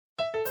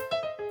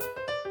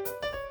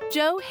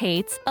Joe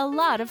hates a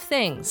lot of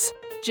things.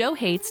 Joe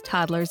hates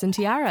toddlers and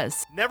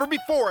tiaras. Never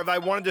before have I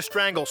wanted to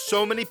strangle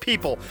so many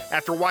people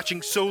after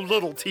watching so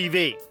little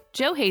TV.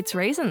 Joe hates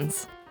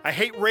raisins. I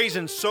hate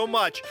raisins so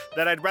much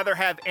that I'd rather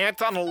have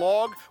ants on a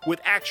log with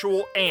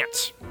actual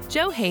ants.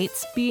 Joe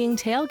hates being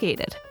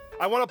tailgated.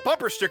 I want a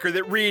bumper sticker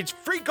that reads,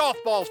 "Free golf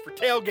balls for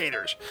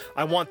tailgaters."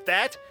 I want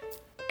that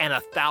and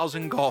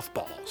 1,000 golf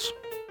balls.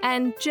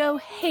 And Joe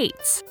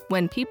hates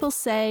when people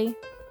say,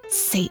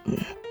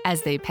 Satan,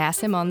 as they pass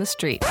him on the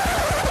street.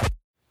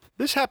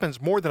 This happens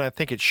more than I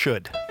think it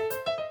should.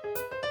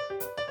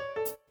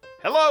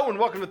 Hello and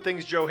welcome to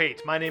Things Joe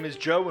Hates. My name is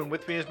Joe and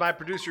with me is my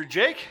producer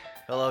Jake.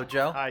 Hello,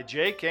 Joe. Hi,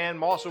 Jake.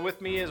 And also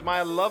with me is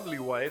my lovely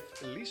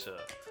wife, Elisa.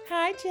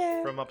 Hi,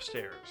 Joe. From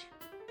upstairs.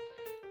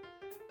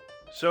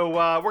 So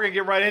we're going to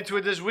get right into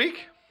it this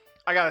week.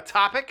 I got a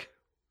topic,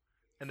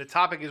 and the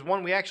topic is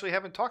one we actually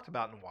haven't talked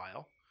about in a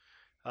while.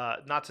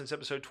 Not since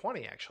episode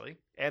 20, actually,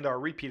 and our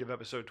repeat of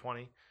episode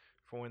 20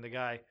 for when the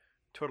guy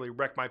totally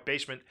wrecked my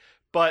basement.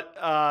 But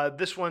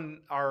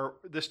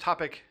this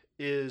topic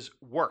is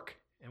work,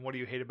 and what do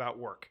you hate about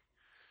work?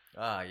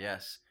 Ah,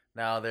 yes.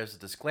 Now, there's a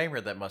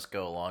disclaimer that must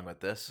go along with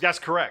this. That's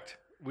correct.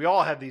 We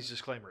all have these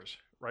disclaimers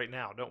right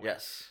now, don't we?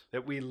 Yes.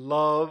 That we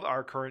love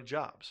our current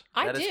jobs.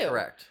 That is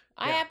correct.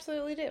 I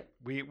absolutely do.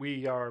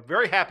 We are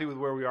very happy with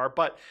where we are,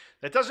 but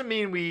that doesn't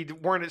mean we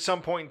weren't at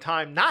some point in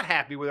time not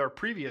happy with our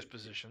previous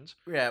positions.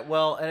 Yeah,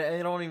 well, and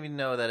I don't even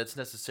know that it's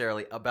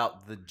necessarily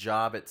about the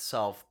job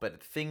itself,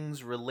 but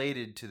things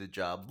related to the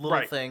job.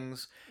 Little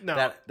things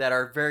that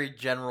are very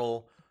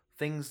general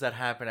things that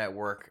happen at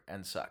work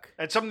and suck.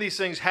 And some of these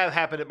things have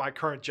happened at my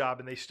current job,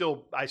 and I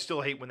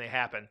still hate when they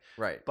happen.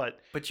 Right.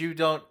 But you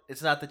don't.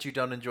 It's not that you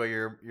don't enjoy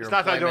your. It's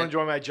not that I don't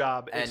enjoy my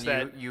job. It's and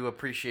that you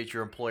appreciate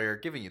your employer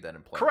giving you that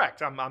employment.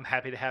 Correct. I'm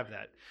happy to have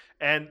that.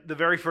 And the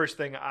very first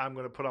thing I'm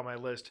going to put on my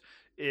list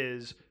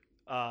is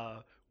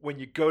when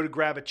you go to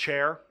grab a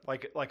chair,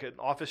 like an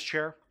office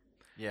chair.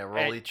 Yeah,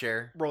 rolly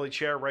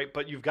chair, right?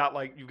 But you've got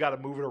to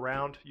move it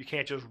around. You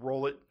can't just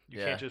roll it.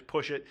 You can't just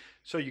push it.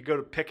 So you go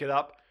to pick it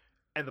up.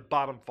 And the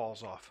bottom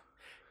falls off.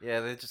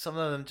 Yeah, some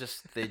of them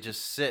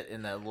just sit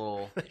in that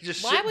little.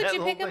 Why would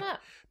you pick them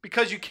up?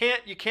 Because you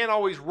can't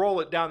always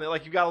roll it down there.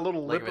 Like you've got a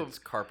little lip of it's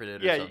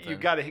carpeted. Yeah, or something.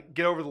 you've got to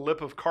get over the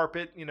lip of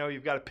carpet.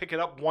 You've got to pick it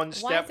up one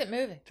step. Why is it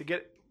moving?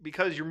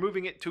 Because you're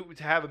moving it to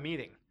have a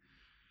meeting.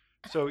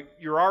 So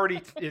you're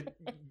already.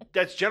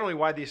 That's generally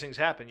why these things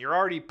happen. You're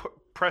already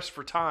pressed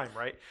for time,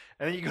 right?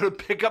 And then you go to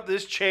pick up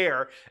this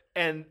chair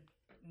and.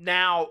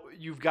 Now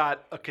you've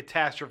got a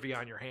catastrophe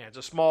on your hands,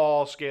 a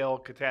small-scale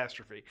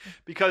catastrophe,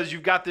 because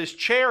you've got this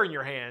chair in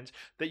your hands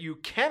that you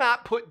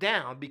cannot put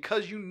down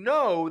because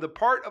the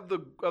part of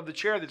the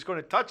chair that's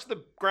going to touch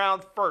the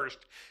ground first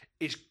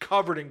is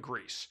covered in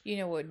grease. You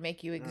know what would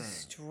make you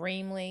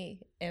extremely...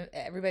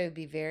 Everybody would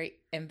be very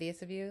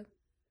envious of you?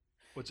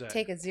 What's that?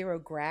 Take a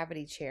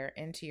zero-gravity chair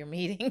into your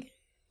meeting.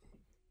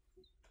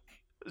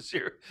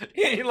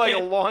 Like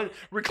a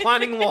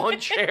reclining lawn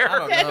chair.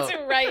 That's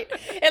right.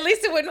 At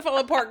least it wouldn't fall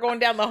apart going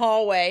down the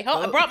hallway.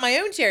 I brought my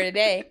own chair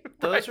today.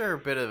 Those are a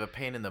bit of a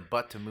pain in the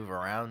butt to move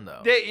around,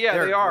 though. They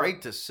are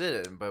great to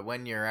sit in, but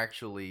when you're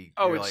actually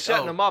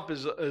setting them up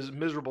is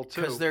miserable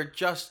too because they're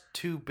just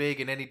too big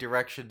in any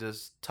direction to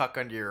tuck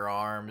under your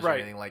arms or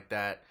anything like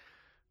that.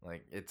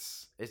 Like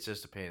it's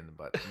just a pain in the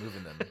butt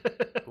moving them.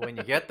 But when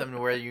you get them to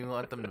where you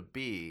want them to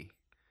be,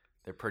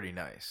 they're pretty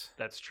nice.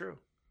 That's true.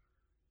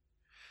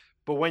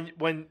 But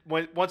when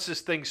once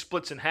this thing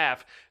splits in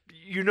half,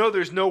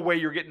 there's no way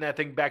you're getting that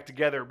thing back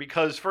together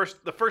because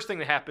the first thing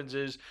that happens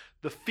is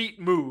the feet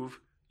move.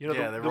 They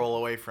roll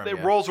away from you.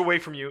 It rolls away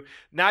from you.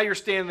 Now you're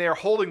standing there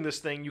holding this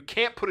thing. You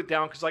can't put it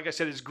down because, like I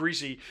said, it's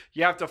greasy.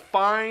 You have to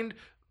find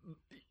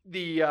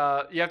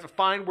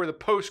where the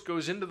post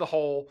goes into the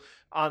hole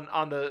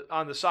on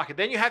the socket.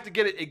 Then you have to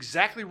get it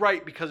exactly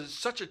right because it's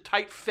such a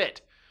tight fit,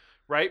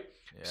 right?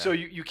 Yeah. So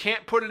you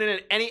can't put it in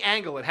at any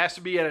angle. It has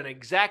to be at an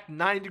exact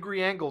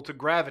 90-degree angle to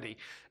gravity.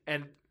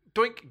 And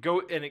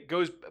it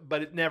goes,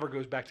 but it never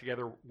goes back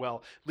together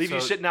well. Leave you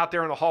sitting out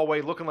there in the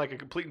hallway looking like a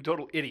complete and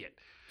total idiot.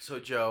 So,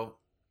 Joe,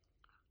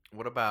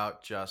 what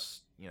about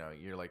just,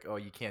 you're like, oh,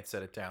 you can't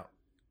set it down.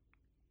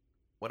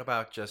 What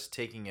about just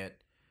taking it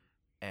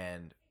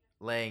and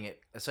laying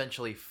it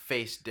essentially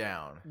face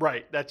down?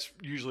 Right. That's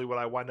usually what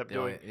I wind up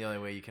doing. The only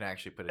way you can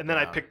actually put it and down.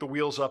 then I pick the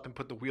wheels up and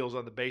put the wheels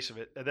on the base of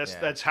it. And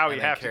that's how you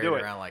have to do it.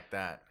 Carry it around like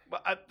that.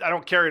 But I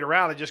don't carry it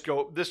around. I just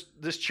go,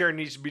 this chair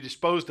needs to be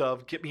disposed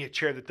of. Get me a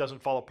chair that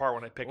doesn't fall apart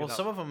when I pick it up. Well,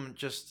 some of them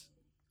just...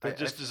 They're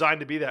just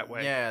designed to be that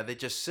way. Yeah, they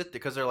just sit there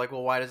because they're like,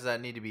 well, why does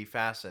that need to be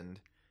fastened?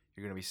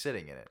 You're going to be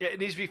sitting in it. Yeah, it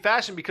needs to be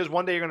fastened because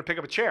one day you're going to pick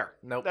up a chair.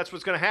 Nope. That's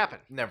what's going to happen.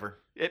 Never.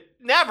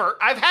 Never.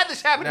 I've had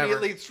this happen to me at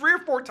least 3 or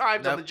 4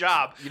 times on the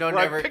job. You don't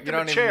even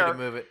need to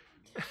move it.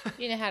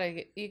 You know how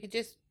to. You could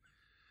just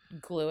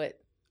glue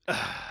it.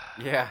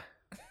 Yeah.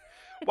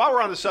 While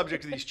we're on the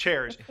subject of these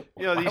chairs,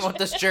 I want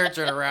this chair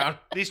turned around.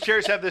 These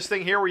chairs have this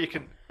thing here where you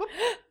can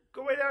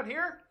go way down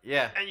here.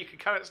 Yeah. And you can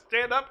kind of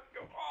stand up,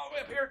 go all the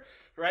way up here,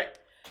 right?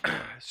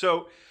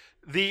 So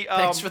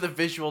Thanks for the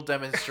visual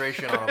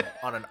demonstration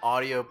on an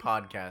audio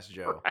podcast,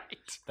 Joe. Right.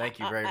 Thank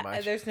you very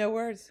much. There's no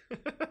words.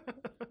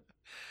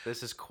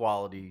 This is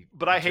quality.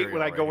 But I hate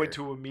when I right go here.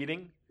 into a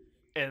meeting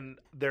and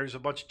there's a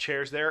bunch of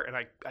chairs there, and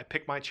I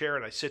pick my chair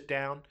and I sit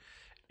down,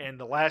 and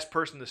the last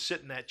person to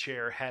sit in that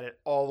chair had it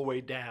all the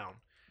way down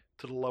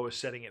to the lowest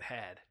setting it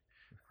had.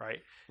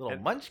 Right? Little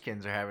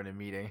munchkins are having a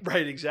meeting.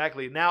 Right,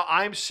 exactly. Now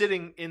I'm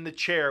sitting in the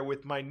chair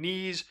with my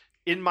knees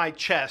in my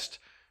chest,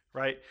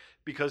 right?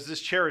 Because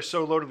this chair is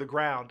so low to the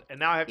ground, and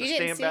now I have to You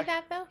stand didn't see back.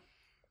 that though?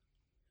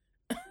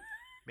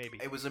 Maybe.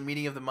 It was a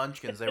meeting of the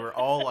munchkins. They were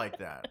all like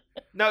that.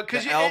 No,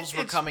 because The elves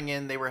were coming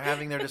in. They were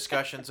having their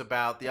discussions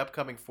about the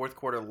upcoming fourth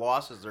quarter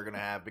losses they're going to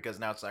have because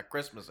now it's not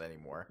Christmas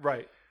anymore.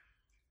 Right.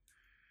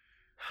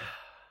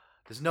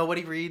 Does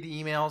nobody read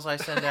the emails I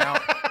send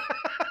out?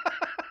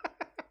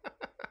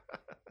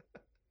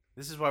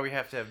 This is why we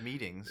have to have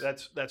meetings. That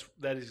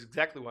is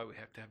exactly why we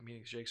have to have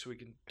meetings, Jake, so we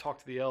can talk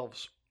to the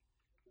elves.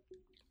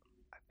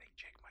 I think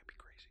Jake might be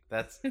crazy.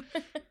 That's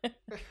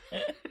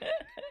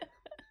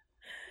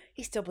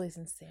He still believes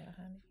in Santa,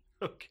 honey.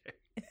 Okay.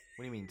 what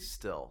do you mean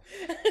still?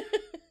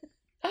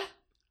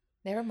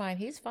 Never mind.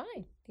 He's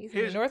fine. He's in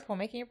Here's- the North Pole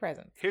making your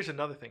presents. Here's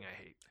another thing I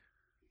hate.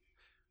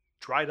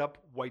 Dried up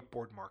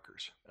whiteboard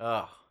markers.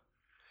 Oh,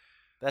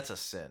 that's a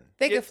sin.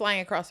 They go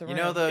flying across the room.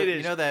 You know It is.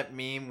 you know that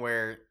meme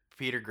where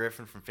Peter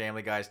Griffin from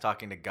Family Guy is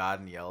talking to God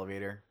in the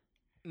elevator,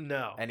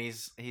 No. and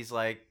he's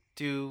like,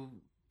 "Do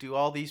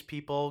all these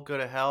people go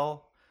to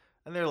hell?"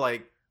 And they're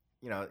like,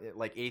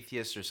 like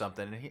atheists or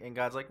something, and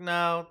God's like,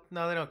 "No,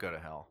 they don't go to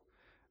hell."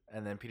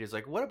 And then Peter's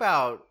like, "What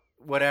about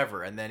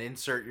whatever?" And then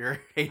insert your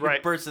hated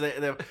Right. person.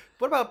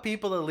 What about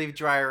people that leave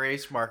dry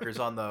erase markers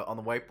on the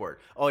whiteboard?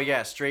 Oh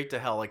yeah, straight to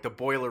hell, like the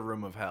boiler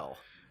room of hell.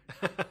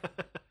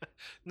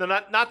 No,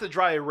 not the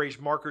dry erase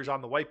markers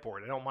on the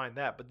whiteboard. I don't mind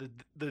that, but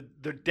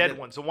the dead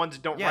ones, the ones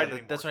that don't write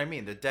anymore. That's what I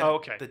mean. The dead, Oh,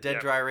 okay. the dead Yeah.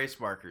 dry erase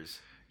markers.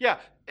 Yeah.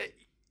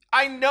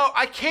 I know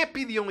I can't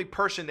be the only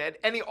person at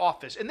any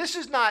office. And this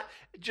is not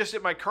just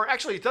at my current,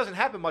 actually it doesn't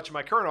happen much in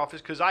my current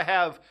office because I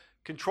have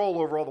control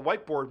over all the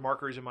whiteboard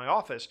markers in my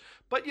office.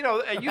 But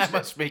I use That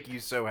must make you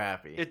so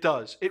happy. It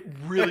does. It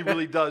really,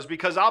 really does,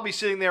 because I'll be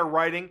sitting there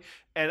writing,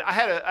 and I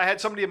had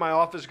somebody in my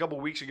office a couple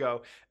of weeks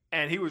ago,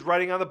 and he was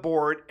writing on the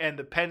board, and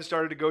the pen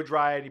started to go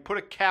dry, and he put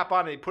a cap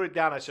on it, and he put it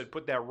down. I said,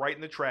 "Put that right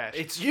in the trash."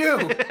 It's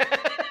you.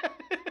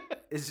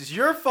 This is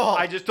your fault.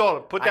 I just told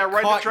him, "Put that I right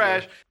in the caught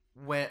trash." you.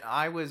 When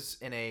I was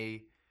in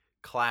a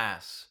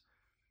class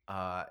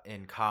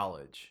in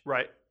college,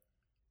 Right.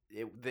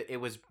 it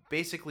was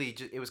basically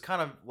it was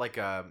kind of like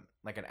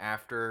an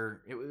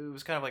after. It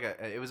was kind of like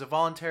it was a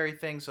voluntary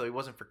thing, so it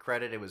wasn't for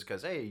credit. It was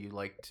because hey, you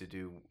like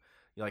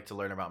to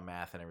learn about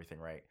math and everything,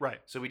 right? Right.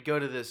 So we'd go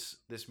to this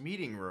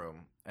meeting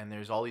room, and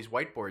there's all these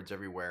whiteboards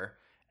everywhere,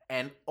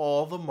 and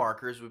all the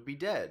markers would be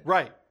dead.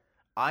 Right.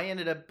 I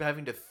ended up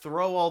having to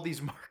throw all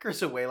these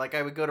markers away. Like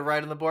I would go to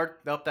write on the board.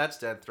 Nope, that's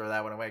dead. Throw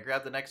that one away.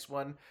 Grab the next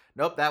one.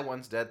 Nope, that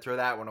one's dead. Throw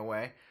that one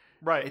away.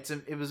 Right.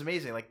 It was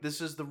amazing. Like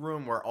this is the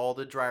room where all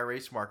the dry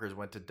erase markers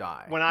went to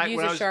die.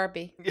 Use a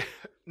Sharpie.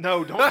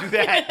 No, don't do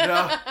that.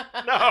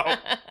 No.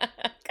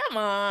 Come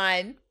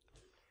on.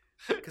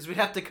 Because we'd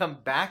have to come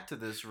back to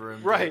this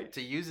room Right.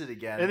 to use it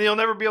again. And you'll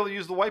never be able to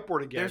use the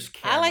whiteboard again. There's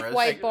I cameras.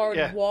 like whiteboard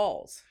Yeah.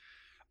 walls.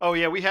 Oh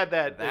yeah, we had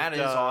that. That at, is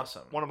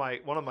awesome. One of my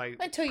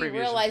Until you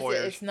previous realize employers.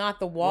 that it's not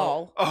the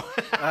wall, Oh.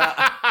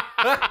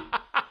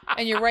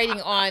 and you're writing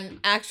on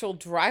actual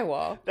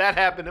drywall. That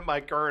happened at my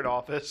current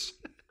office.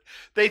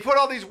 They put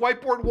all these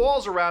whiteboard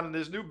walls around in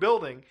this new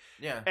building.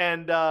 Yeah.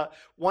 And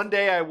one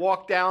day I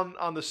walked down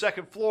on the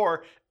second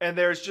floor, and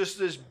there's just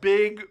this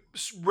big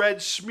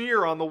red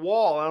smear on the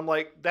wall. And I'm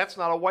like, that's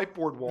not a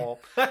whiteboard wall.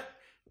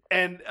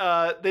 And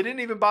they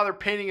didn't even bother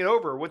painting it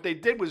over. What they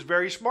did was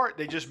very smart.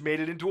 They just made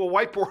it into a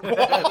whiteboard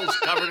wall.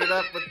 Just covered it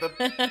up with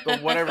the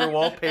whatever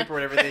wallpaper,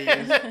 whatever they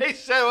use. They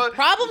said, well,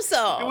 Problem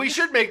solved. we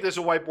should make this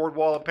a whiteboard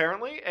wall,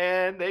 apparently.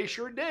 And they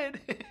sure did.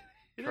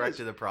 It is.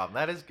 Corrected the problem.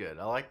 That is good.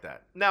 I like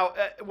that. Now,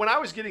 when I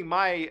was getting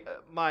when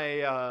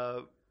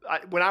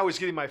I was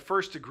getting my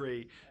first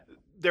degree,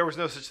 there was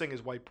no such thing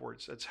as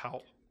whiteboards. That's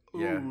how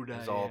Yeah, old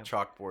it's I all am.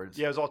 chalkboards.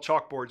 Yeah, it was all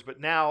chalkboards. But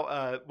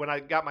now, when I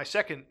got my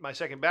second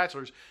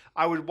bachelor's,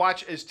 I would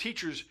watch as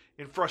teachers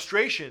in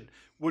frustration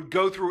would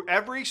go through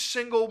every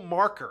single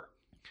marker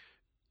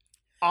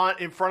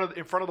in front of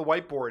the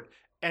whiteboard,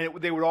 and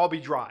they would all be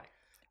dry.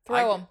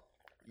 Throw them.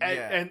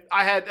 And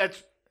I had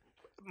it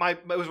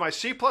was my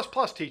C++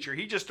 teacher.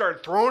 He just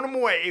started throwing them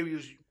away. He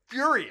was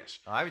furious.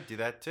 I would do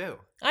that too.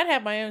 I'd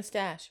have my own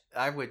stash.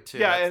 I would too.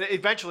 Yeah, That's- and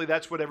eventually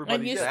that's what everybody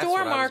And you did. That's store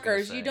what I was gonna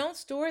markers. say. You don't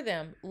store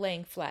them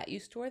laying flat. You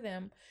store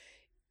them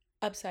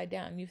upside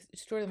down. You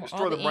store them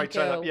Store on them the right ink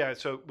side go, up. Yeah,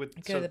 so with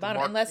go to the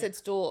bottom. Unless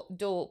it's dual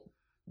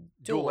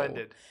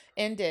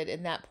ended.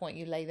 At that point,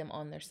 you lay them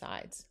on their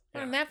sides.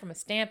 Learned that from a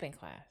stamping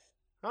class.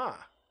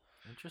 Ah,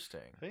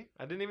 Interesting. see,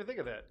 I didn't even think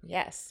of that.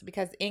 Yes,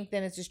 because ink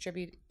then is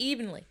distributed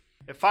evenly.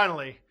 And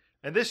finally,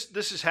 and this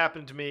has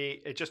happened to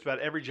me at just about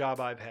every job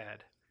I've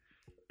had,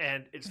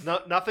 and it's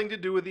nothing to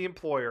do with the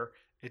employer.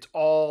 It's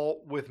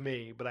all with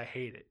me, but I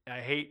hate it.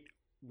 I hate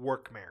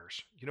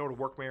workmares. You know what a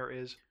workmare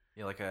is?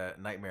 You're like a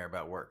nightmare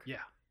about work. Yeah.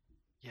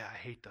 Yeah, I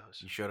hate those.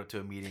 You showed up to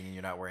a meeting and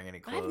you're not wearing any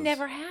clothes. I've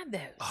never had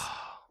those.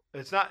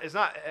 It's not.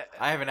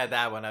 I haven't had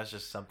that one. That's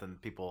just something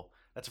people.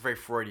 That's a very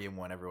Freudian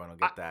one. Everyone will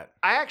get that.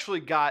 I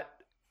actually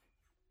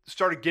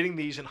started getting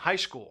these in high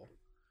school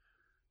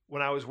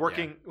when I was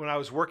working. When I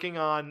was working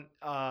on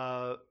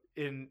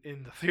in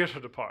the theater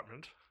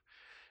department,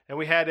 and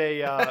we had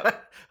a.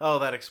 Oh,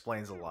 that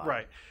explains a lot.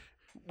 Right,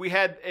 we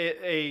had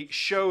a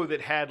show that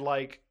had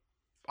like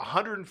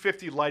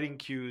 150 lighting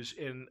cues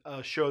in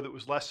a show that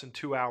was less than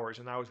 2 hours,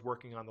 and I was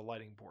working on the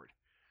lighting board.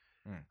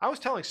 I was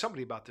telling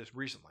somebody about this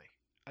recently.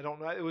 I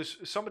don't know. It was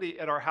somebody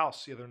at our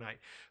house the other night.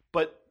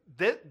 But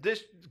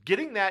this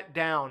getting that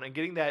down and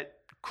getting that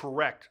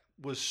correct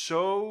was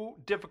so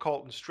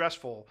difficult and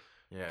stressful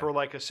for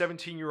like a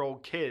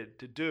 17-year-old kid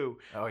to do.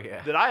 Oh,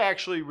 yeah. That I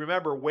actually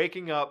remember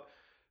waking up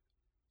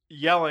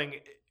yelling,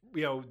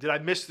 did I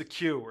miss the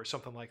cue or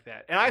something like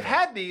that? And I've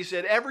had these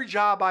at every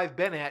job I've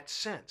been at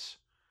since.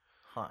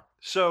 Huh.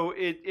 So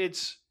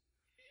it's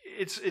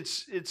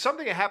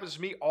something that happens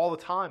to me all the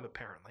time.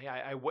 Apparently,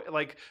 I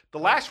like the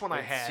last one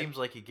I had. Seems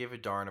like you give a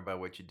darn about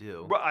what you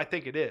do. Well, I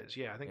think it is.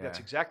 Yeah, I think that's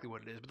exactly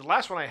what it is. But the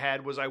last one I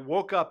had was I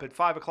woke up at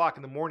 5:00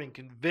 in the morning,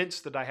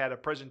 convinced that I had a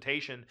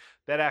presentation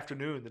that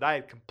afternoon that I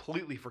had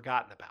completely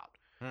forgotten about.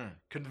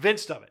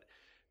 Convinced of it,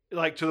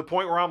 like to the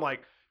point where I'm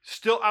like,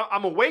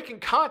 I'm awake and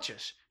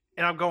conscious,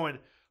 and I'm going,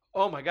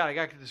 oh my God, I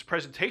got to get this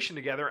presentation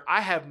together. I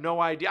have no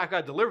idea. I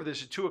got to deliver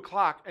this at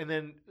 2:00, and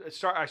then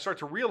I start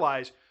to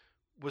realize.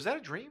 Was that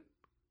a dream?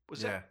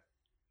 Was that?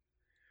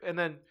 And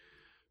then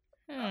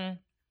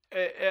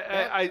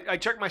I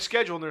check my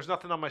schedule and there's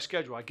nothing on my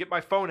schedule. I get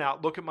my phone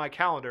out, look at my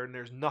calendar, and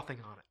there's nothing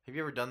on it. Have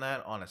you ever done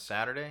that on a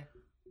Saturday?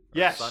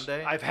 Yes.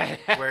 Sunday? I've had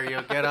where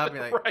you'll get up and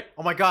you're like, right.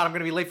 oh my God, I'm going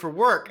to be late for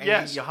work. And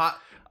yes.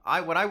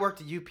 When I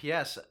worked at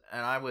UPS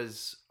and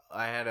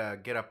I had to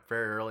get up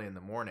very early in the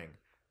morning.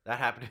 That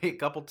happened to me a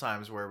couple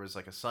times where it was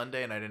like a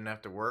Sunday and I didn't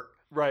have to work.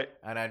 Right.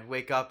 And I'd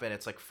wake up and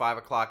it's like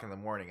 5:00 in the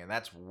morning and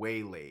that's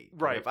way late.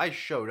 Right. But if I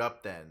showed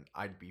up then,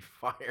 I'd be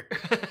fired.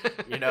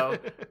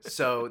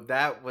 So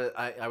that was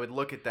I would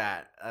look at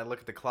that. I look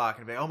at the clock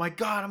and be like, oh my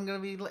God, I'm gonna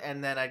be late.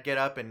 And then I'd get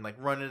up and like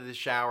run into the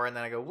shower and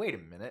then I go, wait a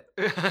minute.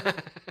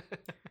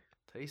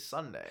 Today's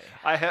Sunday.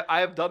 I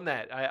have done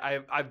that.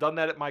 I've done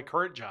that at my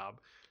current job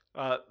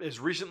as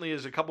recently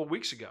as a couple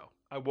weeks ago.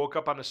 I woke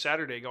up on a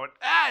Saturday going,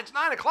 it's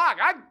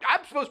 9:00.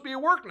 I'm supposed to be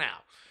at work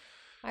now.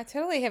 I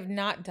totally have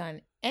not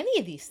done any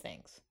of these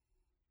things.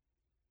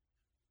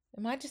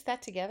 Am I just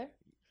that together?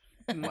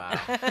 Wow.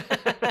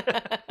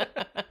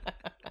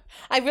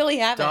 I really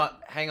haven't.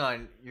 Hang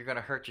on. You're going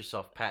to hurt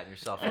yourself patting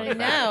yourself on I the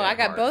back. know. I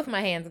got both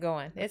my hands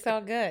going. It's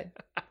all good.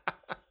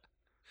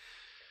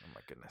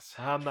 Goodness.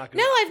 I'm not good.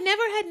 No, I've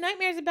never had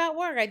nightmares about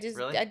work. I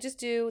just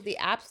do the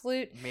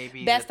absolute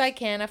best I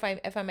can.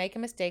 If I make a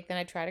mistake, then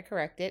I try to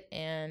correct it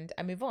and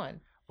I move on.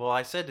 Well,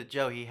 I said to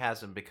Joe he has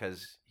them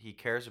because he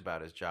cares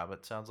about his job.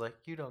 It sounds like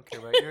you don't care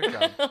about your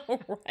job.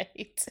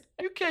 Right.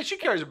 She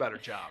cares about her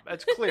job.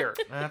 That's clear.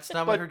 That's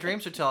not what her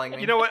dreams are telling me.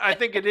 You know what? I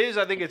think it is.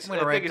 I think it's.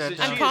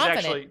 I'm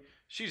confident.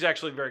 She's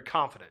actually very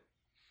confident.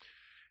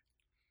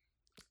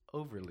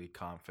 Overly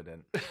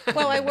confident.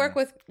 Well, I work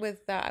with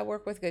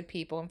good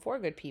people and for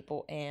good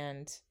people,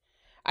 and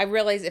I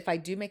realize if I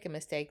do make a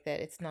mistake that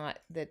it's not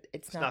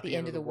the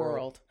end of the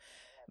world.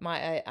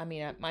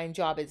 My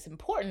job is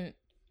important.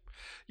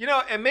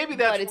 And maybe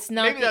that's but it's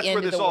not the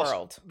end of the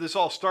world. This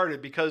all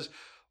started because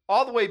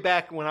all the way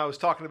back when I was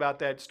talking about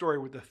that story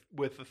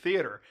with the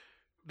theater,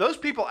 those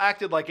people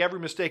acted like every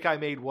mistake I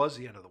made was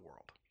the end of the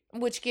world.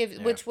 Which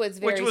was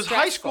stressful.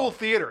 High school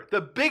theater,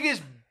 the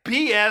biggest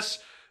BS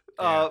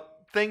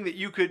thing that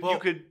you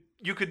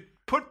could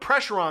put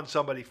pressure on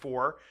somebody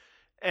for,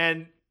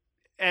 and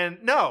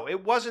no,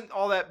 it wasn't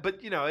all that. But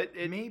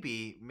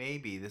it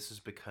maybe this is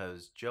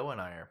because Joe and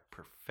I are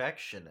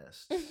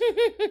perfectionists.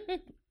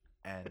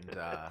 And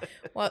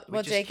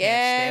well, Jake,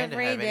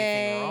 every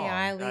day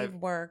I leave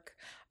work,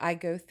 I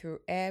go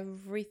through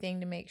everything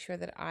to make sure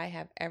that I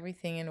have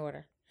everything in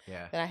order.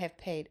 Yeah. That I have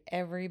paid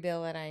every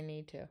bill that I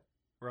need to.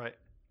 Right.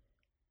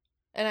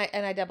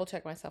 And I double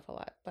check myself a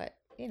lot, but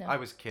I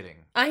was kidding.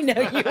 I know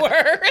you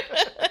were.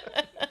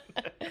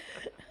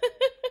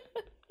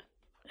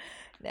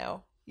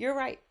 No, you're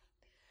right.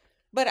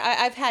 But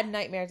I've had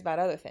nightmares about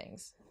other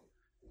things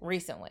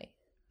recently,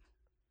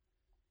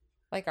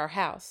 like our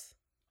house.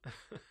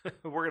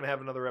 We're going to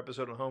have another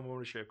episode on home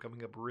ownership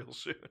coming up real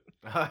soon.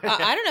 I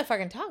don't know if I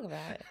can talk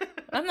about it.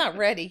 I'm not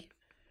ready.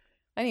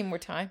 I need more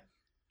time.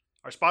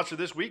 Our sponsor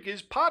this week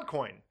is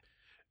Podcoin.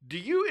 Do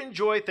you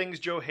enjoy things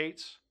Joe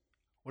hates?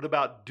 What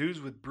about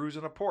dudes with brews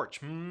on a porch?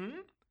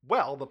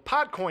 Well, the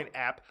Podcoin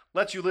app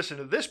lets you listen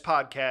to this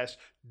podcast,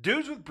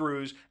 Dudes with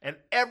Brews, and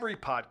every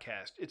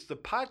podcast. It's the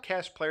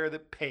podcast player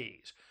that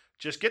pays.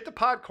 Just get the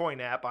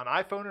Podcoin app on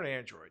iPhone and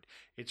Android.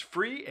 It's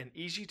free and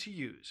easy to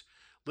use.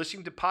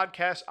 Listening to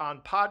podcasts on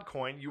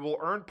Podcoin, you will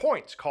earn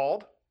points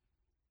called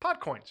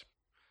Podcoins.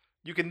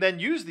 You can then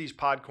use these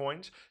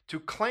Podcoins to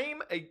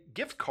claim a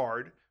gift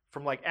card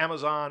from like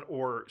Amazon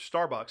or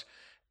Starbucks,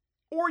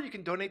 or you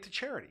can donate to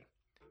charity.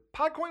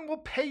 Podcoin will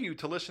pay you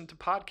to listen to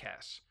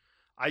podcasts.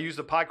 I use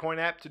the Podcoin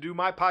app to do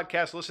my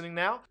podcast listening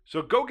now,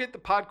 so go get the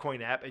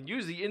Podcoin app and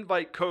use the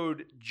invite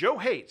code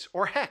JoeHates,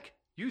 or heck,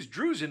 use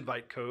Drew's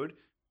invite code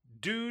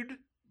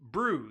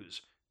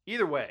DudeBrews.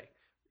 Either way,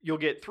 you'll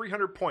get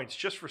 300 points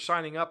just for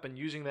signing up and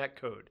using that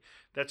code.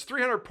 That's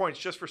 300 points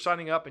just for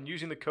signing up and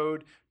using the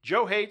code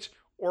JoeHates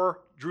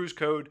or Drew's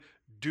code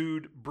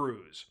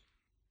DudeBrews.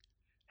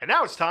 And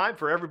now it's time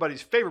for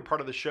everybody's favorite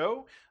part of the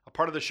show, a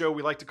part of the show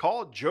we like to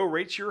call Joe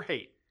Rates Your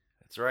Hate.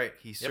 That's right.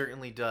 He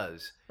certainly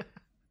does.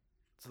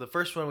 So the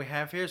first one we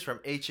have here is from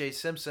H.A.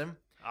 Simpson.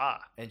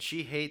 And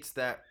she hates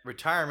that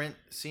retirement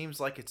seems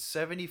like it's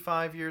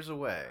 75 years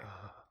away.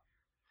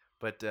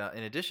 But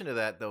in addition to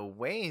that, though,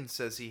 Wayne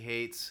says he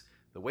hates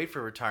the wait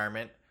for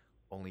retirement,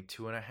 only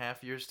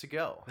 2.5 years to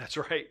go. That's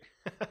right.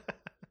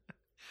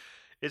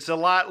 It's a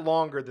lot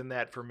longer than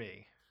that for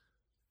me.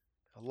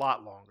 A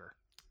lot longer.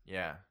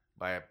 Yeah,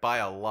 by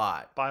a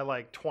lot. By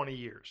like 20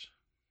 years.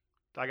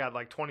 I got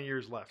like 20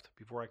 years left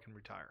before I can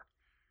retire.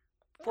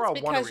 Well,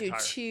 that's because you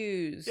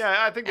choose. Yeah,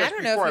 I think that's I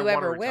don't know if you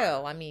ever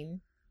will. I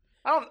mean,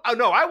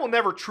 I will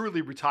never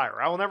truly retire.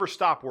 I will never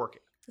stop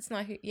working. It's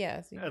not.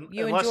 Yes,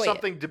 you unless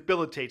something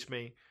debilitates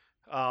me,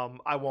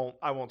 I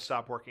won't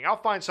stop working.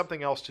 I'll find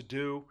something else to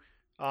do.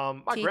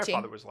 My Teaching.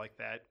 grandfather was like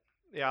that.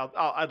 Yeah,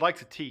 I'd like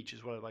to teach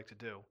is what I'd like to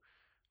do.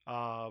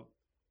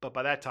 But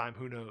by that time,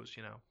 who knows?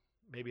 You know,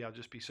 maybe I'll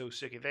just be so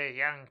sick of the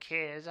young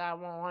kids. I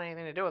won't want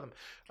anything to do with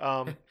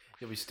them.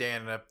 You'll be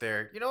standing up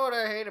there. You know what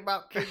I hate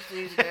about kids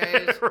these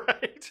days?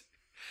 Right.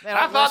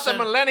 I thought the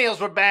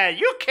millennials were bad.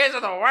 You kids are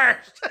the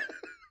worst.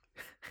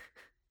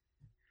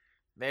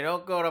 They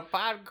don't go to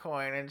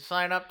Podcoin and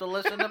sign up to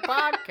listen to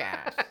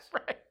podcasts.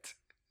 Right.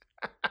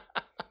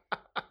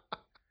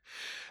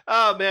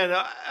 Oh, man.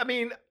 I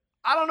mean,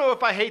 I don't know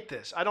if I hate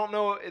this. I don't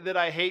know that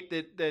I hate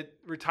that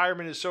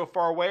retirement is so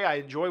far away. I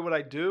enjoy what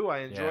I do. I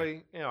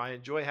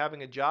enjoy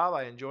having a job.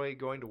 I enjoy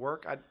going to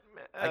work.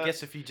 I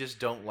guess if you just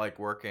don't like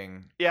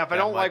working. Yeah, if I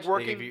don't like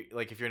working.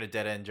 If you're in a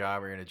dead-end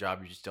job or you're in a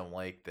job you just don't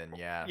like, then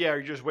yeah. Yeah,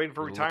 you're just waiting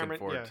for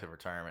retirement. Looking forward to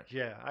retirement.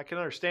 Yeah, I can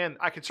understand.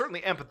 I can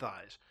certainly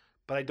empathize,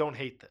 but I don't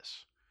hate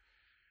this.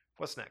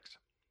 What's next?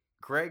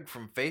 Greg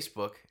from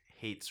Facebook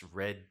hates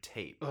red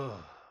tape.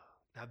 Ugh.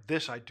 Now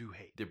this I do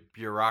hate. The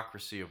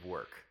bureaucracy of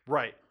work.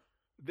 Right.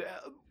 The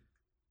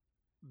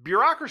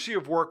bureaucracy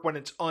of work when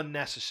it's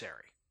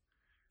unnecessary.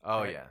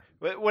 Oh, right? yeah.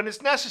 But when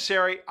it's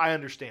necessary, I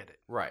understand it.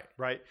 Right.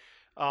 Right.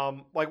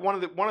 Like one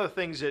of the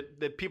things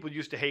that people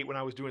used to hate when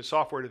I was doing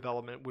software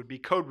development would be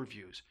code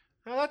reviews.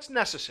 Now that's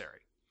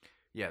necessary.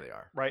 Yeah, they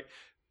are. Right.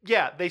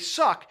 Yeah, they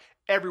suck.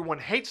 Everyone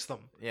hates them.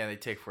 Yeah, they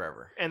take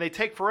forever. And they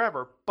take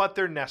forever, but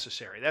they're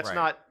necessary. That's right.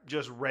 not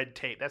just red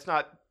tape. That's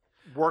not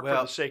work for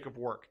the sake of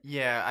work.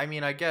 Yeah, I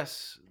mean, I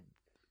guess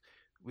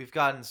we've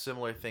gotten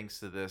similar things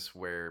to this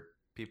where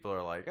people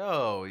are like,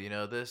 "Oh, you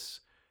know, this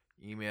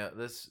email,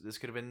 this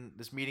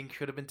meeting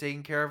could have been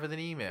taken care of with an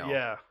email."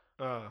 Yeah.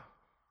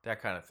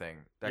 That kind of thing.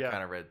 That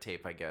kind of red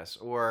tape, I guess.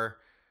 Or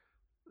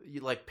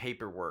you like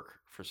paperwork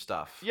for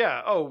stuff.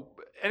 Yeah. Oh,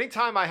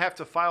 anytime I have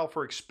to file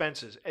for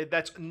expenses,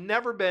 that's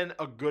never been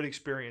a good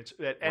experience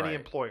at any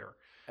employer.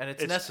 And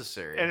it's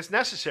necessary. And it's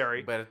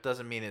necessary. But it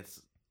doesn't mean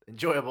it's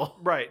enjoyable.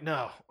 Right.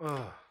 No.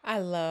 Ugh. I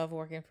love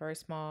working for a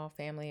small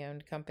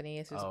family-owned company.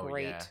 This is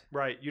great. Yeah.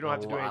 Right. You don't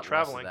have to do any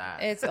traveling.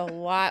 It's a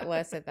lot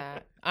less of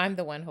that. I'm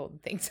the one holding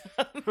things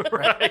up.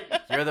 Right.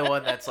 You're the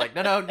one that's like,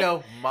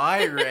 no,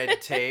 my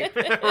red tape.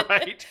 Right. What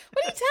are you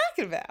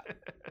talking about?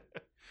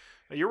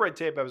 Your red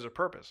tape has a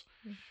purpose.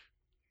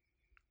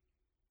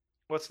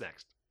 What's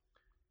next?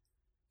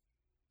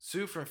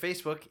 Sue from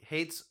Facebook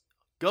hates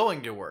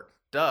going to work.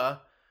 Duh.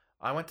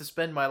 I went to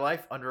spend my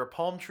life under a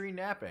palm tree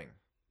napping.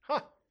 Huh.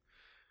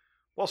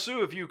 Well,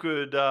 Sue, if you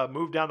could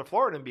move down to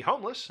Florida and be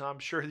homeless, I'm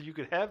sure that you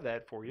could have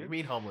that for you. You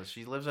mean homeless?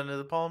 She lives under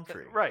the palm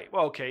tree. Right.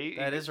 Well, okay.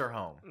 That is her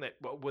home.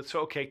 Well,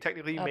 so okay.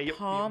 Technically, you might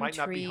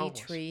not be homeless.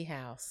 Tree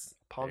house.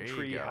 Palm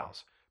tree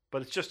house.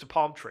 But it's just a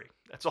palm tree.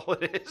 That's all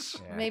it is.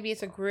 Yeah. Maybe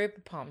it's a group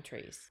of palm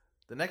trees.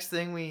 The next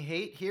thing we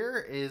hate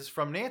here is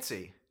from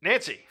Nancy.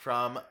 Nancy.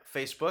 From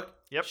Facebook.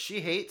 Yep.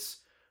 She hates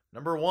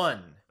number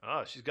 1.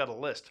 Oh, she's got a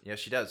list. Yes,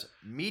 she does.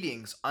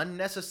 Meetings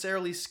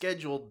unnecessarily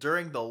scheduled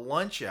during the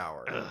lunch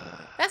hour.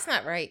 That's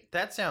not right.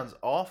 That sounds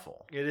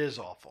awful. It is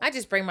awful. I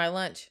just bring my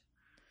lunch.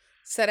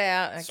 Set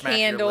out Smack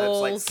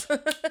candles. Your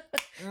lips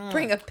like,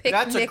 bring a picnic.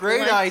 That's a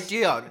great lunch.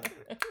 idea.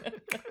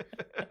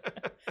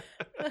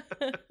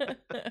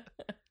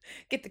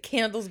 Get the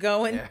candles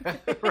going. Yeah.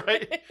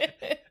 Right.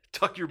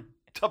 Tuck your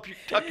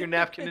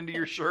napkin into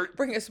your shirt.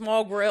 Bring a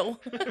small grill.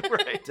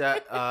 Right.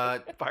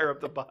 Fire up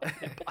the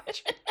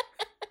botch.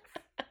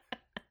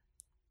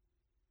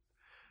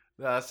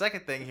 The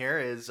second thing here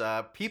is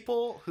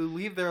people who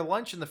leave their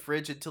lunch in the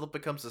fridge until it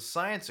becomes a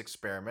science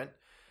experiment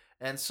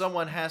and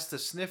someone has to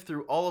sniff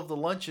through all of the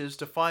lunches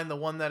to find the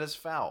one that is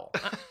foul.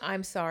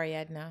 I'm sorry,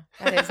 Edna.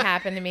 That has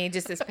happened to me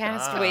just this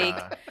past week.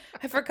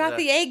 I forgot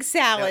the egg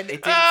salad.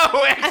 Egg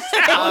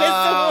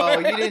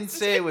salad. You didn't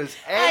say it was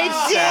egg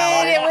salad.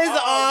 I did. It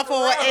was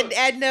awful. And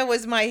Edna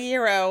was my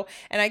hero.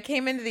 And I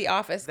came into the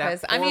office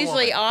because I'm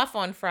usually off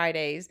on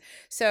Fridays.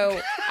 So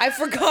I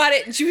forgot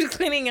it. And she was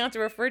cleaning out the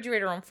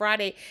refrigerator on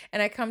Friday.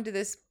 And I come to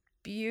this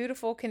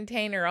beautiful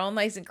container all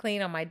nice and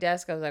clean on my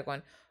desk. I was like,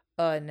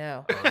 oh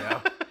no.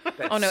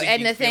 Oh no,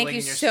 Edna, thank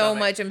you so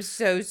much. I'm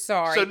so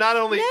sorry. So not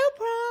only no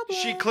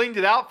problem. She cleaned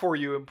it out for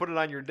you and put it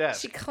on your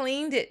desk. She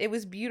cleaned it. It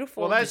was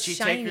beautiful. Well, did she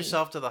take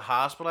yourself to the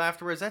hospital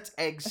afterwards? That's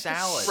egg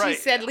salad. She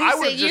said,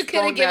 Lisa, you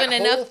could have given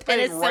enough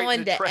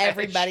penicillin to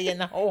everybody in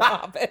the whole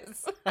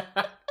office.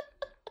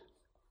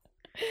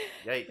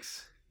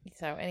 Yikes.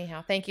 So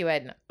anyhow, thank you,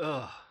 Edna.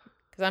 Because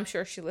I'm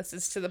sure she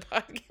listens to the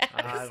podcast.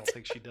 I don't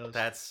think she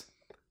does.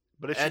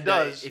 But if Edna, she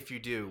does. If you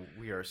do,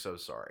 we are so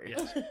sorry.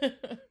 Yes.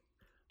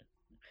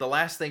 The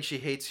last thing she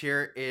hates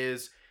here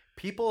is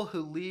people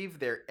who leave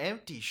their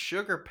empty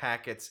sugar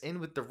packets in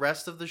with the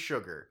rest of the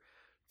sugar.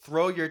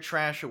 Throw your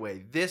trash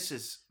away. This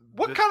is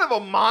what kind of a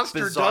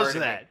monster does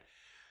that?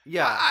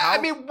 Yeah. I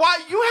mean, why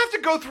you have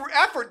to go through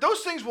effort?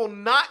 Those things will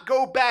not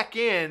go back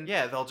in.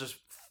 Yeah, they'll nothing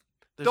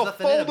fold in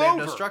them. They have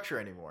no over.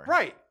 structure anymore.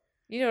 Right.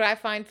 You know what I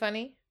find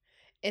funny?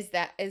 Is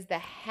the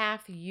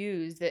half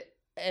used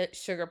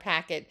sugar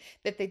packet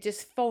that they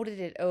just folded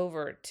it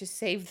over to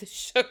save the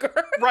sugar.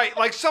 Right,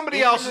 like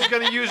somebody else is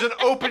going to use an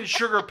open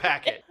sugar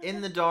packet.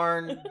 In the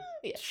darn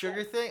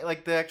sugar thing?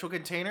 Like the actual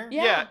container?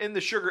 Yeah, in the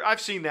sugar.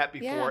 I've seen that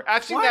before. Yeah.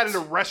 I've seen that in a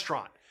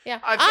restaurant. Yeah.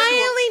 I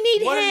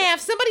only need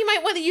half. Somebody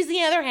might want to use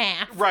the other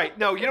half. Right.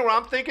 No, you know what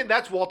I'm thinking?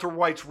 That's Walter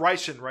White's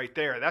ricin right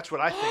there. That's what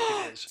I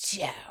think it is.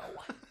 Joe.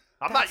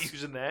 I'm not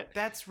using that.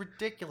 That's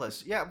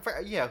ridiculous.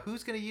 Yeah,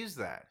 who's going to use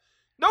that?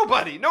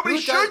 Nobody. Nobody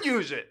should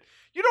use it.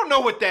 You don't know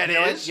what that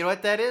is. You know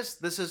what that is?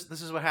 This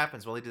is what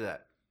happens while they do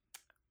that.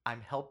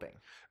 I'm helping.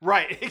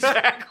 Right,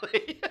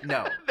 exactly.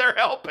 No. They're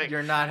helping.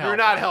 You're not helping. You're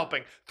not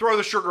helping. Throw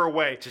the sugar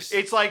away.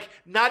 it's like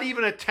not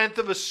even a tenth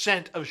of a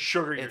cent of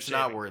sugar you're saving. It's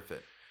not worth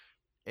it.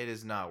 It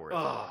is not worth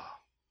it.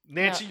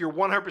 Nancy, you're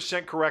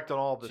 100% correct on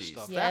all this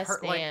stuff. Yes,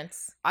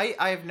 Nance. I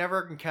have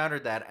never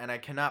encountered that, and I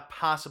cannot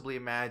possibly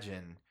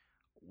imagine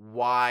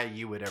why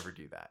you would ever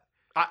do that.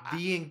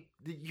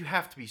 You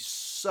have to be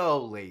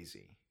so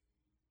lazy.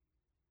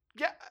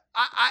 Yeah,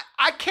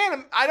 I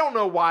can't. I don't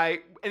know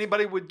why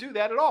anybody would do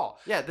that at all.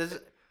 Yeah,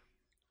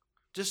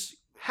 just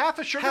half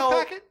a sugar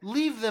packet.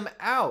 Leave them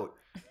out.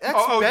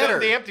 That's better.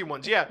 The empty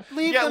ones. Yeah,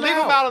 leave them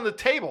out on the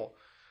table.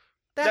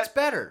 That's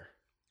better.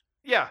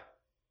 Yeah,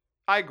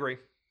 I agree.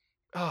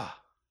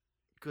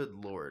 Good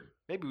Lord.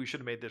 Maybe we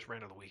should have made this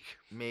rant of the week.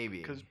 Maybe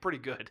because it's pretty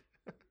good.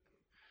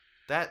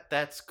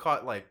 That's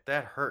caught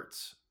that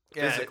hurts.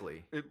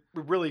 Physically. It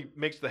really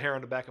makes the hair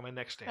on the back of my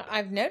neck stand up.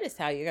 I've noticed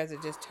how you guys are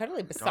just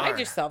totally beside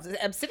yourselves.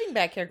 I'm sitting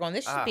back here going,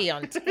 this should be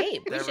on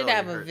tape. We should really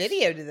have hurts. A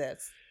video to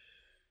this.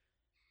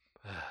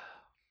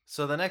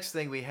 So the next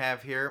thing we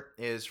have here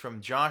is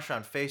from Josh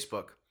on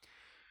Facebook.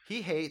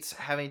 He hates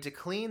having to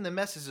clean the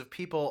messes of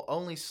people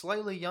only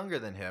slightly younger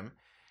than him,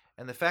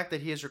 and the fact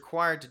that he is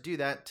required to do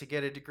that to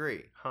get a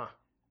degree.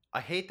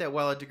 I hate that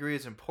while a degree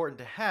is important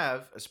to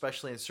have,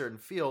 especially in certain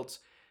fields,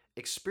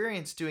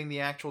 experience doing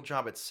the actual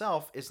job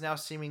itself is now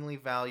seemingly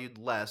valued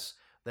less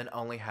than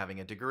only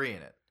having a degree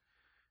in it.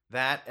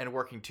 That and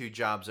working 2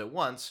 jobs at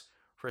once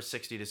for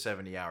 60 to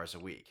 70 hours a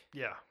week.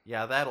 Yeah.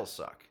 Yeah, that'll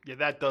suck. Yeah,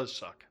 that does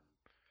suck.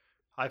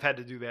 I've had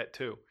to do that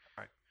too. All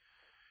right.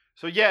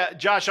 So yeah,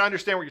 Josh, I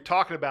understand what you're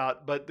talking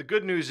about, but the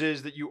good news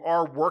is that you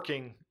are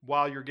working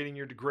while you're getting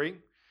your degree.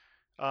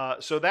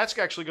 So that's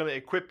actually going to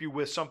equip you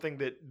with something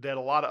that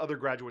a lot of other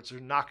graduates are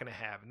not going to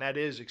have, and that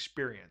is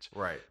experience.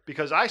 Right.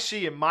 Because I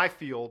see in my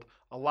field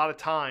a lot of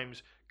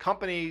times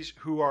companies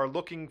who are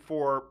looking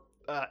for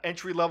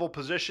entry-level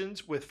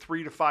positions with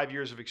 3 to 5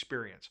 years of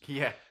experience.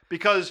 Yeah.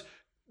 Because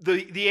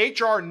the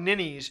HR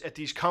ninnies at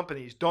these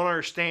companies don't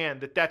understand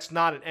that that's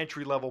not an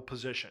entry-level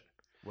position.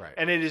 Right.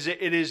 And it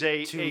is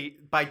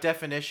by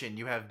definition,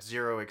 you have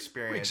 0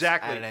 experience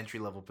at an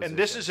entry-level position. And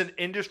this is an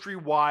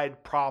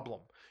industry-wide problem.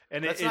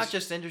 And it's not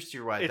just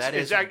industry-wide.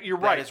 You're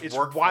right. It's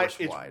workforce-wide.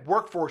 It's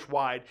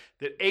workforce-wide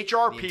that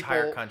HR people,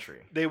 entire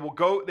country, they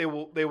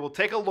will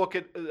take a look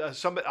at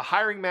a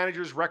hiring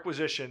manager's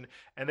requisition,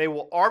 and they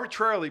will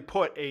arbitrarily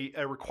put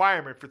a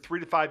requirement for 3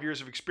 to 5 years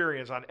of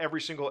experience on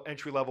every single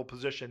entry-level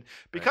position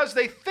because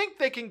they think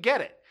they can get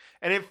it.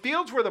 And in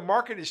fields where the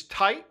market is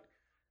tight,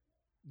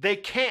 they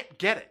can't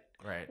get it.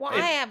 Right. Well, I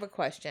have a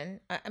question.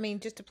 I mean,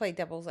 just to play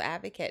devil's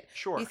advocate.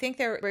 Sure. You think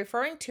they're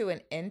referring to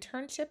an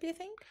internship, you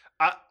think?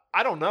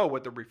 I don't know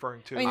what they're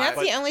referring to. I mean,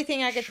 that's the only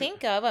thing I could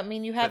think of. I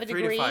mean, you have a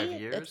degree. 3 to 5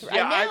 years.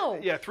 I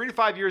know. 3 to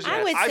 5 years.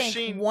 I would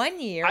think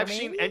 1 year. I've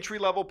seen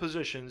entry-level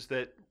positions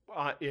that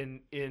and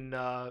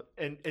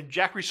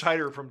Jack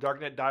Resider from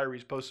Darknet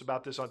Diaries posts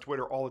about this on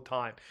Twitter all the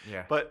time.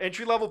 Yeah. But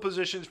entry-level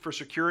positions for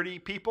security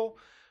people,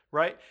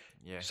 right?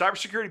 Yeah.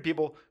 Cybersecurity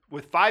people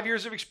with 5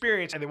 years of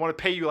experience, and they want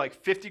to pay you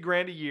like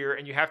 $50,000 a year,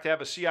 and you have to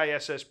have a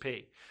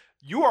CISSP.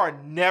 you are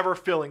never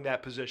filling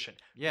that position.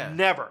 Yeah.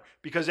 Never.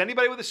 Because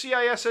anybody with a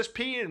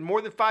CISSP and more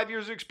than 5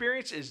 years of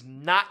experience is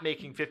not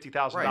making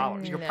 $50,000.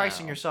 Right. You're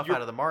pricing yourself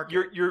out of the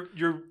market.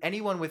 You're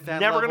anyone with that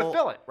never level, going to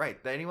fill it. Right.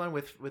 Anyone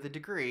with a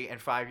degree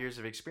and 5 years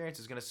of experience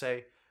is going to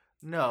say,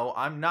 no,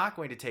 I'm not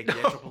going to take the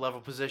entry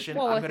level position.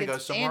 Well, I'm going to go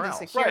somewhere else.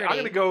 Security. Right. I'm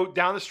going to go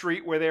down the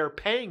street where they're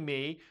paying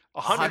me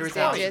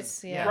 100,000.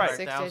 Digits. Yeah. Right.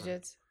 6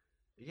 digits.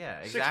 Yeah,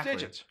 exactly.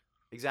 6 digits.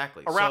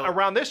 Exactly.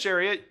 Around this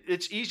area,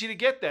 it's easy to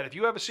get that. If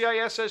you have a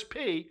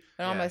CISSP,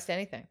 almost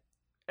anything,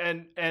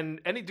 and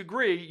any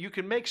degree, you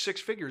can make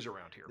 6 figures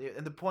around here.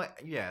 And the point,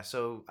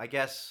 so I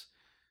guess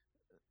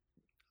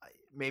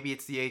maybe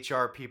it's the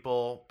HR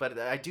people, but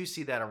I do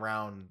see that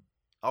around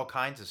all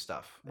kinds of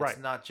stuff. Right.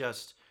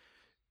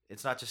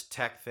 It's not just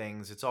tech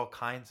things. It's all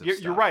kinds of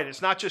stuff. You're right.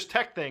 It's not just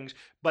tech things,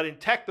 but in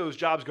tech, those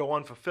jobs go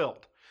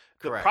unfulfilled.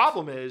 Correct. The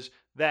problem is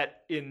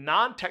that in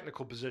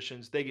non-technical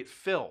positions, they get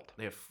filled.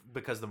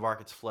 Because the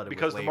market's flooded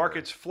Because with labor. the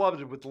market's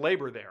flooded with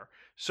labor there.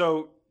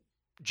 So,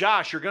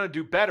 Josh, you're going to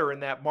do better in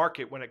that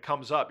market when it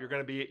comes up. You're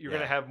going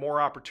to have more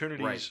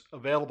opportunities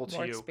available to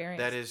more you. Experience.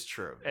 That is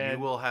true. And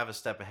you will have a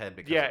step ahead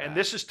because of and that.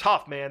 this is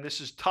tough, man. This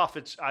is tough.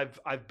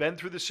 I've been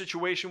through the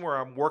situation where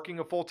I'm working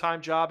a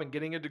full-time job and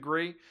getting a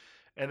degree,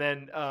 and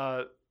then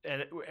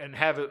and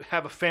have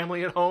a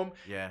family at home.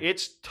 Yeah.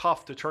 It's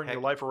tough to turn your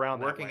life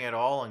around. Working that way. at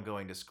all and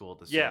going to school at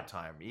the same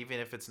time,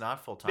 even if it's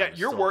not full time. Yeah,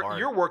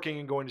 you're working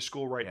and going to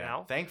school right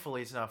now.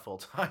 Thankfully, it's not full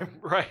time.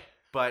 Right.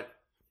 But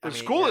if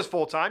school is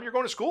full time, you're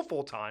going to school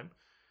full time.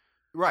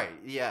 Right.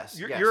 Yes.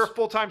 You're a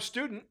full time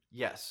student.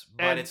 Yes,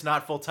 but it's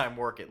not full time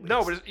work at least.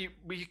 No, but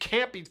you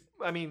can't be.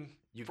 I mean,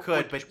 you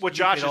could. But what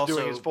Josh is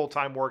doing is full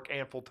time work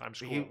and full time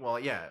school.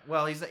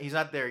 He's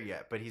not there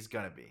yet, but he's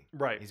gonna be.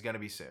 Right. He's gonna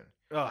be soon.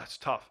 Oh, it's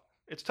tough.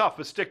 It's tough,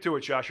 but stick to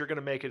it, Josh. You're going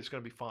to make it. It's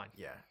going to be fine.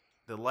 Yeah.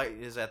 The light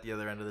is at the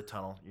other end of the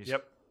tunnel.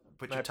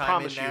 Put your I time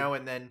in promise now,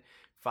 and then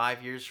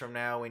 5 years from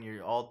now, when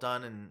you're all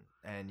done,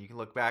 and you can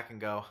look back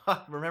and go,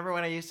 remember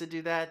when I used to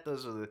do that?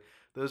 Those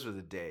were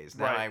the days.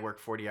 Now I work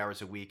 40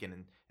 hours a week,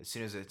 and as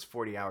soon as it's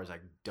 40 hours, I'm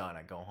done.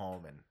 I go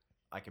home, and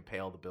I can pay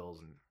all the bills.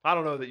 And I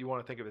don't know that you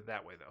want to think of it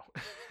that way,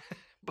 though.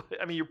 But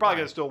I mean, you're probably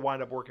going to still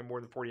wind up working more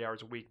than 40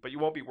 hours a week, but you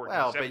won't be working.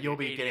 Well, but you'll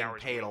be getting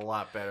paid a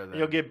lot better than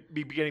you'll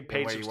be getting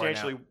paid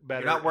substantially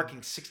better. You're not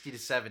working 60 to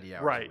 70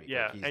 hours a week.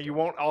 Yeah, and you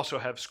won't also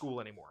have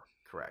school anymore.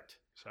 Correct.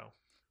 So,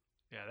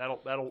 yeah,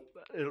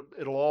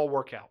 it'll all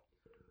work out.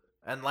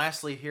 And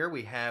lastly, here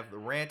we have the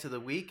rant of the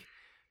week,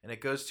 and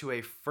it goes to a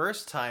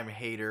first-time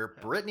hater,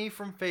 Brittany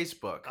from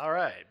Facebook. All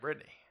right,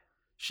 Brittany.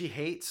 She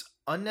hates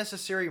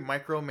unnecessary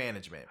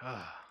micromanagement.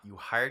 You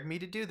hired me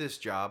to do this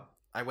job.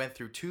 I went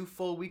through 2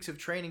 full weeks of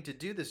training to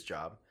do this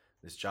job.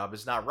 This job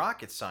is not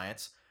rocket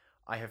science.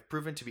 I have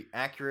proven to be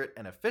accurate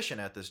and efficient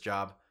at this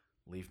job.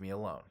 Leave me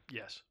alone.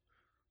 Yes.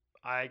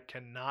 I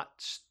cannot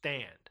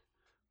stand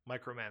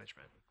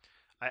micromanagement.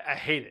 I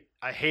hate it.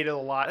 I hate it a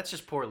lot. That's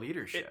just poor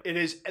leadership.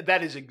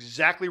 That is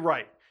exactly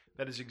right.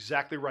 That is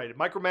exactly right.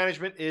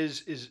 Micromanagement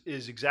is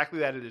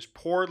exactly that. It is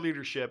poor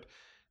leadership.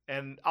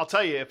 And I'll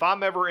tell you, if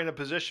I'm ever in a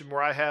position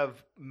where I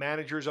have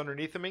managers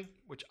underneath of me,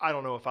 which I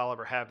don't know if I'll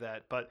ever have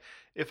that, but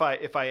if I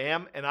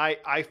am and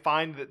I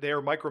find that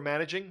they're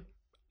micromanaging,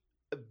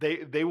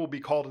 they will be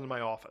called into my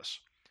office.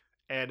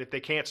 And if they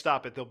can't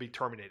stop it, they'll be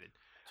terminated.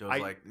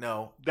 Joe's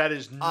no. That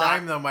is not.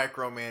 I'm the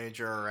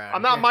micromanager around.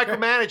 I'm not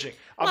micromanaging.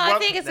 Well, I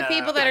think it's the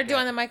people that are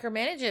doing the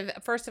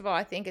micromanaging. First of all,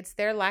 I think it's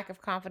their lack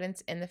of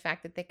confidence in the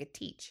fact that they could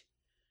teach.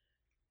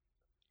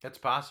 That's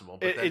possible,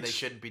 but then they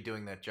shouldn't be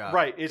doing that job.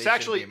 Right. It's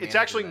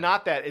actually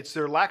not that. It's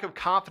their lack of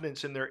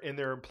confidence in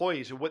their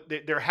employees.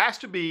 There has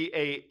to be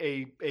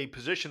a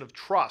position of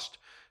trust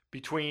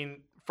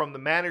from the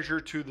manager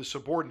to the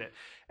subordinate.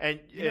 And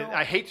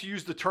I hate to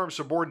use the term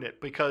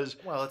subordinate because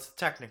it's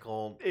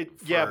technical.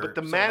 But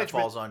the management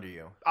falls under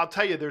you. I'll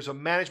tell you, there's a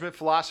management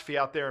philosophy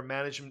out there in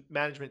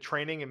management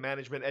training and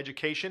management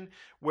education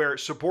where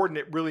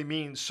subordinate really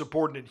means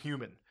subordinate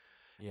human.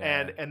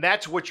 Yeah. And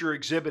that's what you're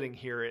exhibiting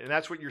here, and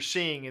that's what you're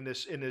seeing in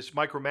this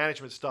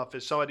micromanagement stuff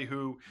is somebody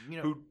who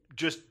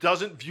just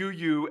doesn't view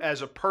you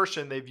as a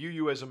person; they view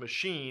you as a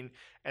machine,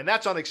 and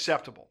that's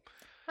unacceptable.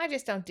 I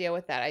just don't deal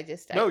with that. You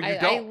don't.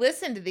 I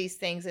listen to these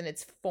things, and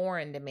it's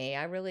foreign to me.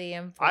 I really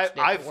am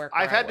fortunate to work.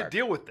 I've had to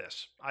deal with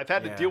this. I've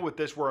had to deal with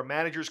this where a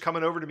manager's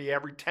coming over to me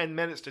every 10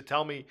 minutes to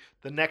tell me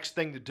the next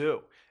thing to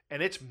do,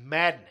 and it's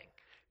maddening.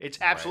 It's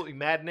absolutely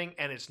maddening,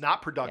 and it's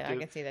not productive. Yeah, I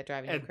can see that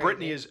driving you crazy. And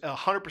Brittany is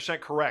 100%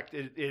 correct.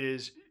 It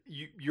is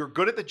you're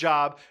good at the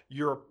job.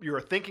 You're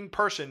a thinking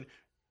person.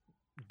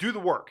 Do the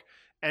work.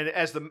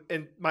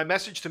 And my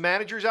message to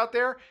managers out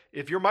there: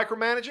 if you're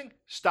micromanaging,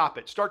 stop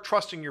it. Start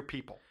trusting your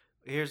people.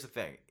 Here's the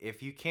thing: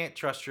 if you can't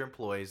trust your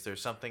employees,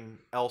 there's something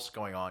else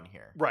going on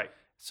here. Right.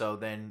 So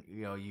then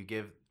you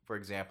give, for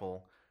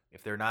example,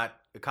 if they're not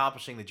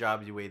accomplishing the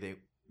job the way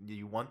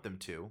you want them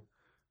to,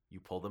 you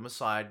pull them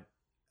aside.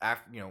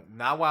 After,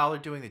 not while they're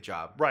doing the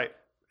job. Right.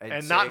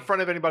 And say, not in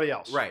front of anybody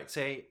else. Right.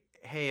 Say,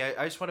 hey,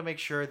 I just want to make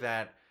sure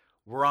that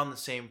we're on the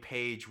same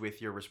page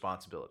with your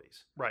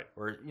responsibilities. Right.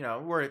 Or,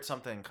 where it's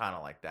something kind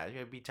of like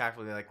that. Be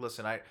tactfully like,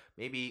 listen,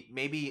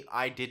 maybe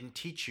I didn't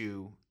teach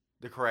you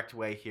the correct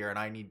way here, and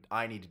I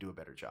need to do a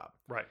better job.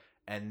 Right.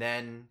 And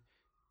then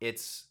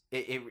if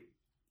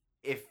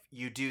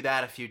you do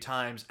that a few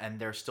times and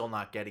they're still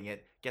not getting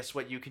it, guess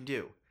what you can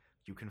do?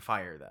 You can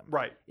fire them.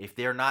 Right. If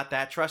they're not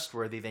that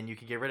trustworthy, then you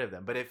can get rid of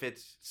them. But if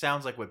it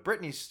sounds like what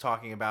Brittany's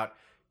talking about,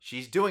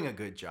 she's doing a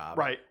good job.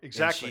 Right.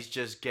 Exactly. She's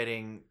just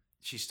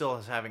she still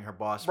is having her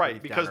boss.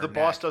 Right. Because the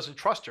boss doesn't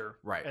trust her.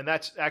 Right. And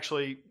that's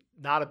actually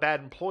not a bad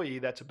employee.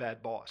 That's a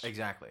bad boss.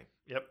 Exactly.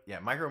 Yep. Yeah.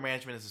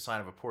 Micromanagement is a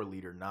sign of a poor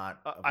leader, not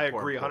of a I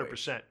poor agree employee.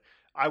 100%.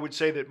 I would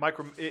say that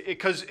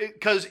because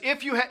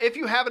if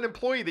you have an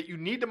employee that you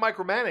need to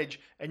micromanage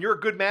and you're a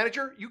good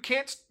manager, you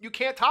can't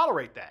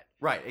tolerate that.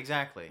 Right,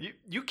 exactly.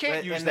 You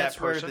can't use and that that's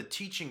person. where the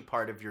teaching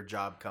part of your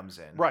job comes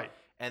in. Right.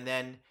 And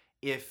then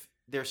if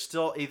they're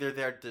still either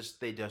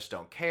they just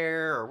don't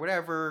care or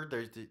whatever,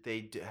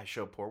 they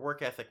show poor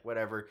work ethic,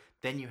 whatever,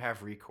 then you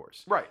have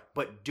recourse. Right.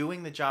 But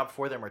doing the job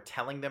for them or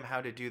telling them how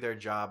to do their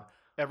job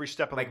every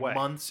step of the way,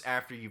 months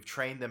after you've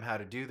trained them how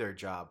to do their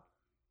job,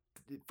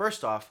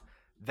 first off,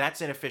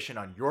 that's inefficient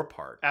on your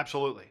part.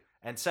 Absolutely.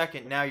 And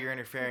second, now you're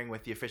interfering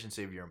with the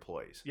efficiency of your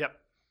employees. Yep.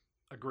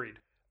 Agreed.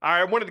 All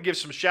right, I wanted to give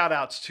some shout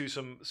outs to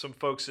some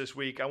folks this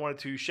week. I wanted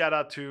to shout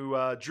out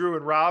to Drew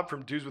and Rob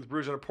from Dudes with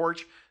Brews on a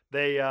Porch.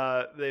 They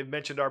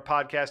mentioned our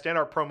podcast and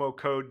our promo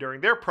code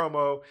during their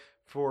promo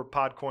for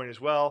Podcoin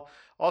as well.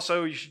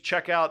 Also, you should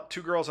check out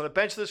Two Girls on a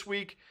Bench this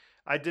week.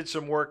 I did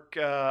some work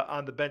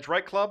on the Bench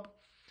Right Club.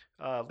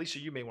 Lisa,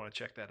 you may want to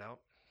check that out.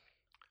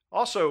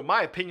 Also,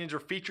 my opinions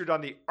are featured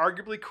on the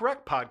Arguably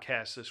Correct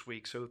podcast this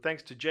week. So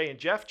thanks to Jay and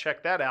Jeff.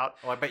 Check that out.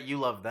 Oh, I bet you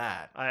love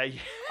that.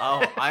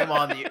 Oh, I'm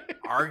on the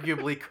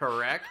Arguably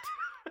Correct.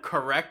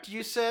 Correct,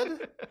 you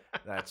said?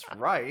 That's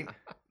right.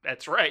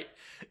 That's right.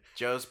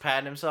 Joe's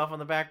patting himself on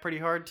the back pretty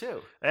hard,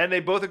 too. And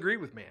they both agreed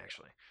with me,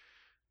 actually.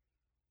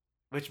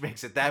 Which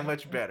makes it that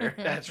much better.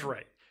 That's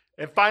right.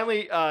 And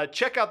finally,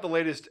 check out the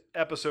latest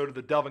episode of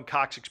the Delvin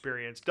Cox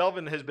Experience.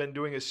 Delvin has been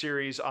doing a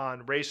series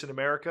on race in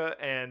America,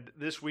 and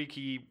this week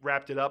he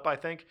wrapped it up, I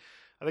think.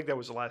 I think that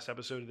was the last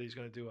episode that he's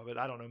going to do of it.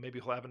 I don't know.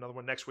 Maybe he'll have another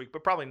one next week,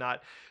 but probably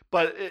not.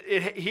 But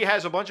he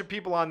has a bunch of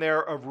people on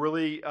there of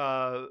really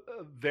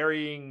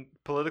varying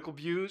political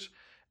views,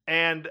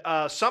 and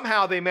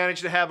somehow they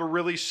managed to have a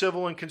really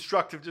civil and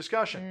constructive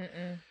discussion.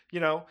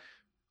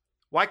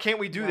 Why can't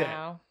we do that?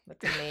 Wow,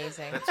 that's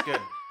amazing. That's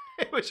good.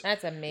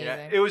 That's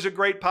amazing. It was a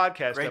great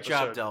podcast. Great episode.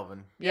 job,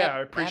 Delvin. Yeah, Yep, I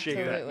appreciate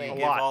absolutely. that You a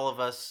give lot. all of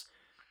us,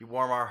 you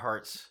warm our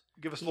hearts.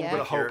 Give us a little Yeah.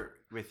 bit of hope.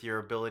 With your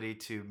ability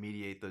to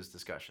mediate those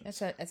discussions.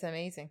 That's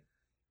amazing.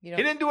 He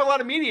didn't do a lot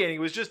of mediating. It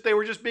was just they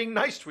were just being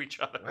nice to each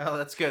other. Well,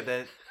 that's good.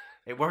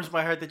 It warms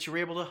my heart that you were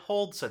able to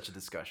hold such a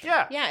discussion.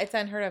 Yeah, Yeah, it's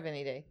unheard of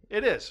any day.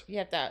 it is. You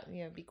have to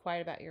be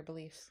quiet about your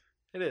beliefs.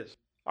 It is.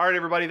 All right,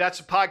 everybody, that's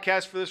the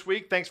podcast for this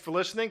week. Thanks for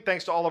listening.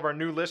 Thanks to all of our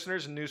new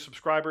listeners and new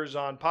subscribers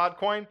on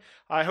Podcoin.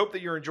 I hope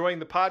that you're enjoying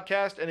the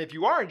podcast. And if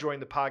you are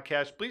enjoying the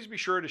podcast, please be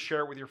sure to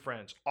share it with your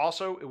friends.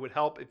 Also, it would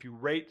help if you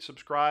rate,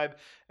 subscribe,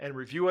 and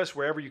review us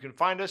wherever you can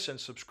find us, and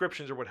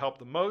subscriptions are what help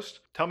the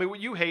most. Tell me what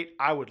you hate.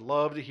 I would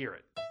love to hear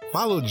it.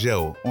 Follow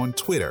Joe on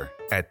Twitter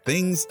at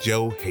Things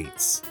Joe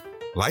Hates.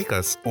 Like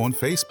us on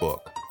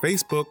Facebook,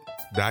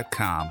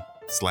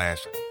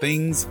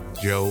 facebook.com/Things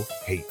Joe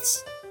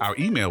Hates. Our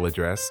email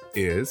address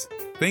is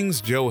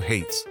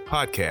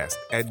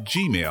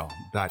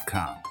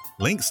thingsjoehatespodcast@gmail.com.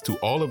 Links to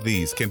all of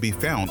these can be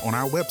found on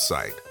our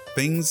website,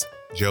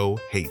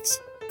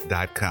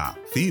 thingsjoehates.com.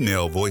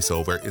 Female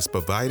voiceover is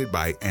provided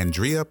by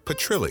Andrea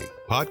Petrilli.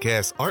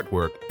 Podcast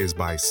artwork is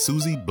by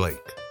Susie Blake.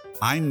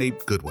 I'm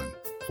Nate Goodwin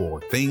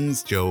for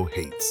Things Joe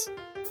Hates.